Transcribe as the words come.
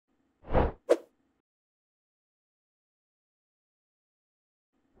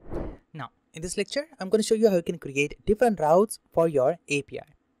Now, in this lecture, I'm going to show you how you can create different routes for your API.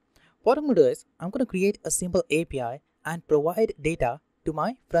 What I'm going to do is, I'm going to create a simple API and provide data to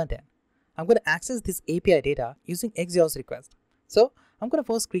my front end. I'm going to access this API data using exhaust request. So, I'm going to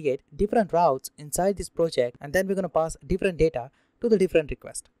first create different routes inside this project, and then we're going to pass different data to the different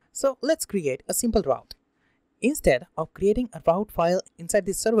request. So, let's create a simple route. Instead of creating a route file inside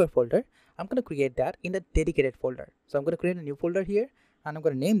this server folder, I'm going to create that in a dedicated folder. So I'm going to create a new folder here, and I'm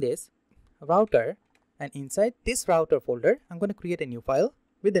going to name this router, and inside this router folder, I'm going to create a new file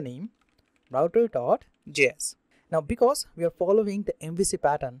with the name router.js. Now, because we are following the MVC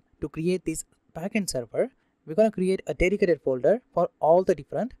pattern to create this backend server, we're going to create a dedicated folder for all the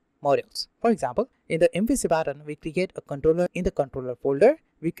different modules. For example, in the MVC pattern, we create a controller in the controller folder,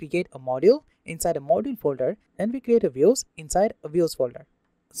 we create a module inside a module folder, and we create a views inside a views folder.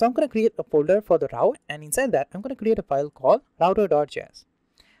 So I'm going to create a folder for the route, and inside that, I'm going to create a file called router.js.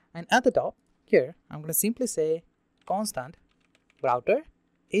 And at the top here, I'm going to simply say constant router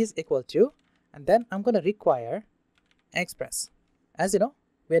is equal to, and then I'm going to require express. As you know,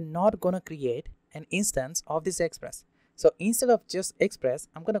 we're not going to create an instance of this express. So instead of just express,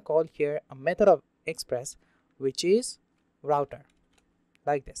 I'm going to call here a method of express, which is router,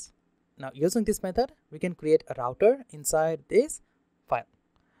 like this. Now using this method, we can create a router inside this file.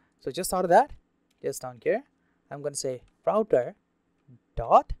 So just out of that, just down here, I'm going to say router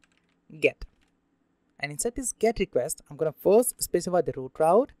dot get. And inside this get request, I'm going to first specify the root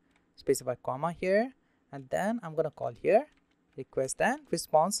route, specify comma here, and then I'm going to call here request and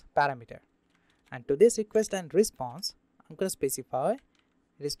response parameter. And to this request and response, I'm going to specify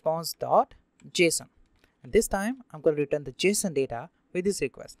response.json. And this time, I'm going to return the JSON data with this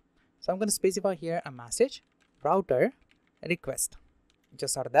request. So I'm going to specify here a message router request.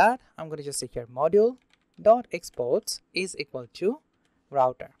 Just out of that, I'm going to just say here module.exports is equal to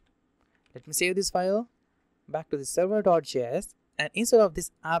router. Let me save this file back to the server.js, and instead of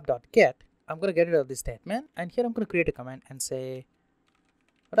this app.get, I'm going to get rid of this statement, and here I'm going to create a command and say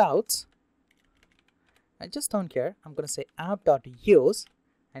routes, and just down here I'm going to say app.use,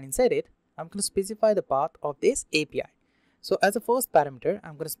 and inside it I'm going to specify the path of this API. So as a first parameter,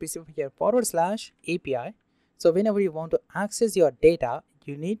 I'm going to specify here /API. So whenever you want to access your data,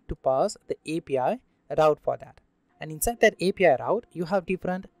 you need to pass the API route for that. And inside that API route, you have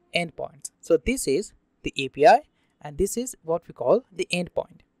different endpoints. So this is the API, and this is what we call the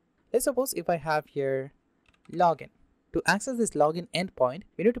endpoint. Let's suppose if I have here login. To access this login endpoint,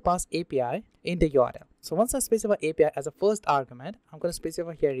 we need to pass API in the URL. So once I specify API as a first argument, I'm going to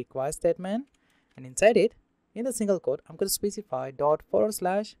specify here require statement, and inside it, in the single quote, I'm going to specify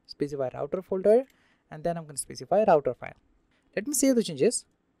 // specify router folder, and then I'm going to specify router file. Let me save the changes,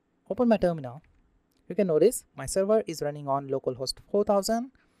 open my terminal. You can notice my server is running on localhost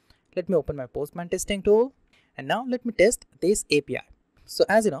 4000. Let me open my Postman testing tool, and now let me test this API. So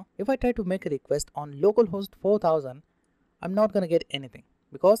as you know, if I try to make a request on localhost 4000, I'm not going to get anything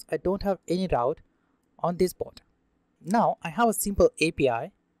because I don't have any route on this port. Now I have a simple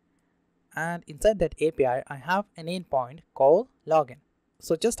API, and inside that API, I have an endpoint called login.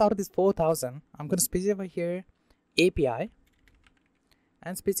 So just out of this 4000, I'm going to specify here API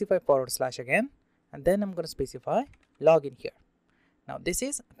and specify / again, and then I'm going to specify login here. Now this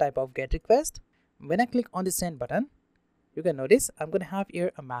is a type of get request. When I click on the send button, you can notice I'm going to have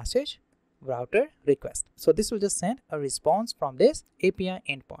here a message router request. So this will just send a response from this API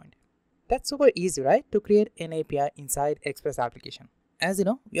endpoint. That's super easy, right? To create an API inside Express application. As you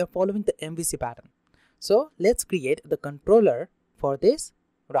know, we are following the MVC pattern. So let's create the controller for this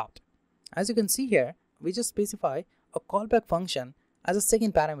route. As you can see here, we just specify a callback function as a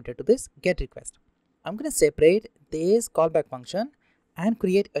second parameter to this get request. I'm going to separate this callback function and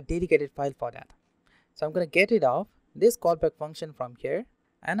create a dedicated file for that. So I'm going to get rid of this callback function from here,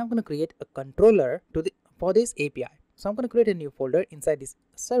 and I'm going to create a controller for this API. So I'm going to create a new folder inside this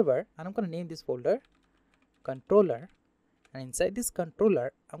server, and I'm going to name this folder controller. And inside this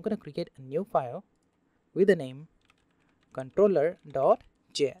controller, I'm going to create a new file with the name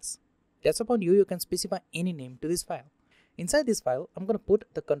controller.js. That's upon you, you can specify any name to this file. Inside this file, I'm going to put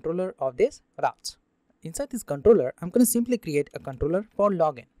the controller of this routes. Inside this controller, I'm going to simply create a controller for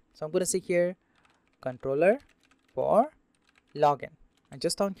login. So I'm going to say here controller for login. And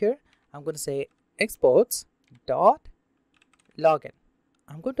just down here, I'm going to say exports dot login.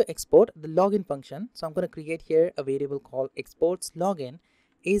 I'm going to export the login function. So I'm going to create here a variable called exports login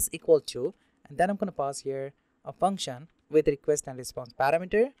is equal to, and then I'm going to pass here a function with request and response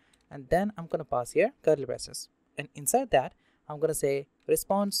parameter, and then I'm going to pass here curly braces. And inside that, I'm going to say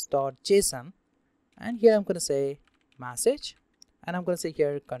response.json, and here I'm going to say message and I'm going to say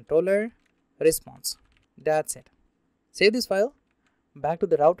here controller response. That's it. Save this file, back to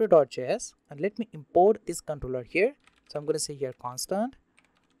the router.js, and let me import this controller here. So I'm going to say here constant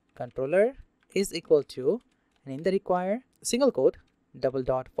controller is equal to, and in the require single quote double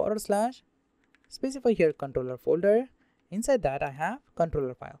dot forward slash, specify here controller folder. Inside that I have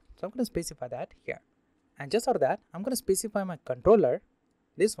controller file. So I'm going to specify that here. And just for that, I'm going to specify my controller,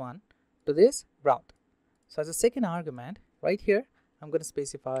 this one, to this route. So as a second argument, right here, I'm going to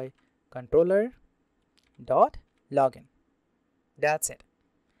specify controller dot login. That's it.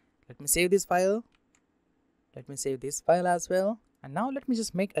 Let me save this file. Let me save this file as well. And now let me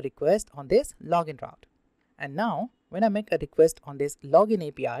just make a request on this login route. And now when I make a request on this login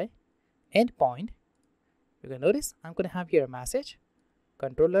API endpoint, you can notice I'm going to have here a message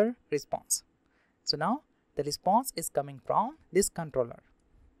controller response. So now the response is coming from this controller.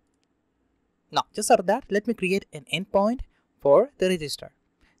 Now just for that, let me create an endpoint for the register.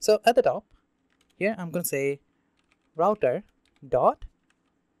 So at the top here, I'm going to say router dot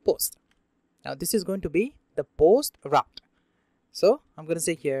post. Now this is going to be the post route. So I'm going to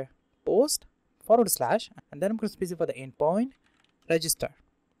say here post forward slash, and then I'm going to specify the endpoint register.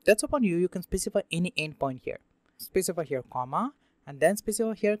 That's upon you. You can specify any endpoint here. Specify here comma, and then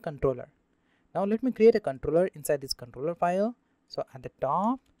specify here controller. Now let me create a controller inside this controller file. So at the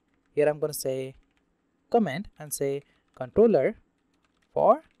top here, I'm going to say comment and say controller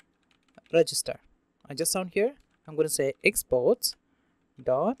for register. And just down here, I'm going to say exports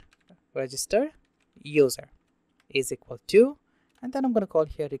dot register user is equal to, and then I'm going to call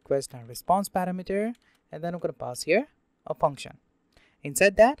here request and response parameter, and then I'm going to pass here a function.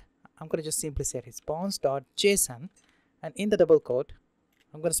 Inside that, I'm going to just simply say response.json, and in the double quote,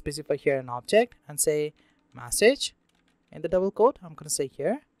 I'm going to specify here an object and say message. In the double quote, I'm going to say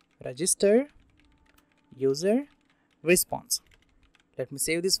here register user response. Let me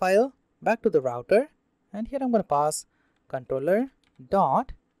save this file, back to the router, and here I'm going to pass controller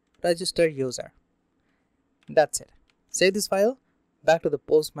dot register user. That's it. Save this file, back to the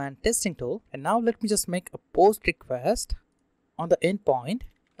Postman testing tool, and now let me just make a post request on the endpoint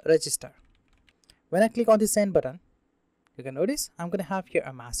register. When I click on the send button, you can notice I'm going to have here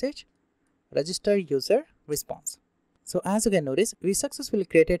a message register user response. So as you can notice, we successfully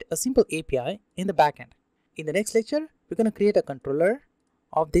created a simple API in the backend. In the next lecture, we're going to create a controller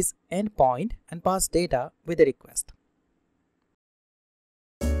of this endpoint and pass data with a request.